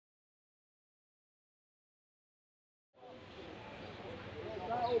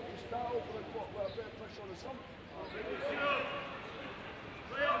The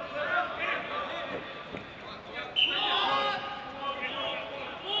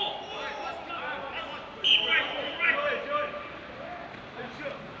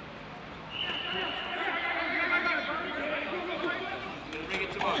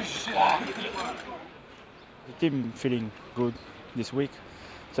team feeling good this week.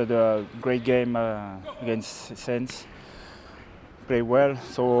 So the great game against Saints. Play well.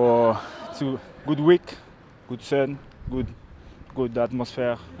 So it's a good week, good sun, good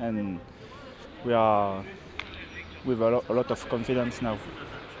atmosphere, and we are with a lot of confidence now.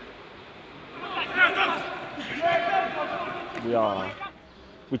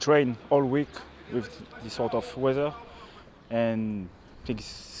 We train all week with this sort of weather, and I think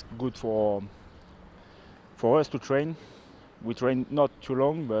it's good for us to train. We train not too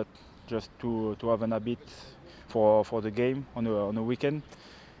long, but just to have an habit for the game on a weekend,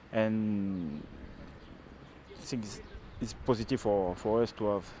 and I think it's positive for us to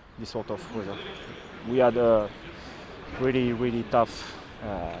have this sort of weather. We had a really tough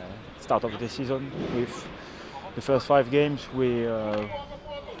start of the season with the first 5 games. We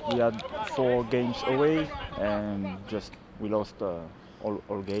had 4 games away, and just we lost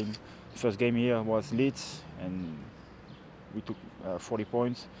all game. The first game here was Leeds, and we took 40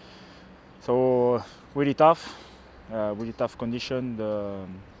 points. So really tough condition. The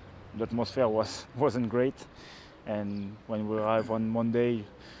atmosphere wasn't great, and when we arrived on Monday,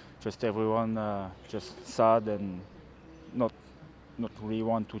 just everyone just sad and not really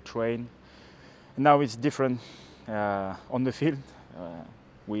want to train. And now it's different on the field.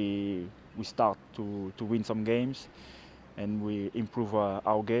 We start to win some games, and we improve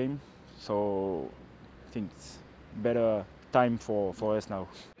our game. So I think it's better time for us now.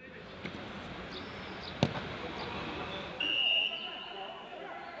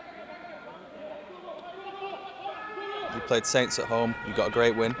 You played Saints at home, you got a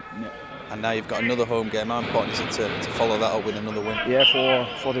great win, Yeah. and now you've got another home game. How important is it to follow that up with another win? Yeah,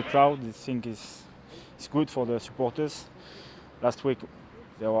 for the crowd, I think it's good for the supporters. Last week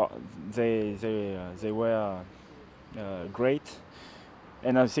they were great,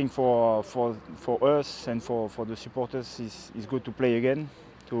 and I think for us and for the supporters, it's good to play again,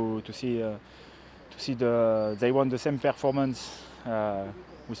 to see they want the same performance.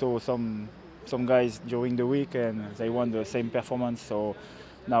 We saw some guys during the week, and they want the same performance. So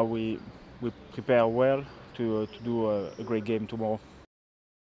now we prepare well to do a great game tomorrow.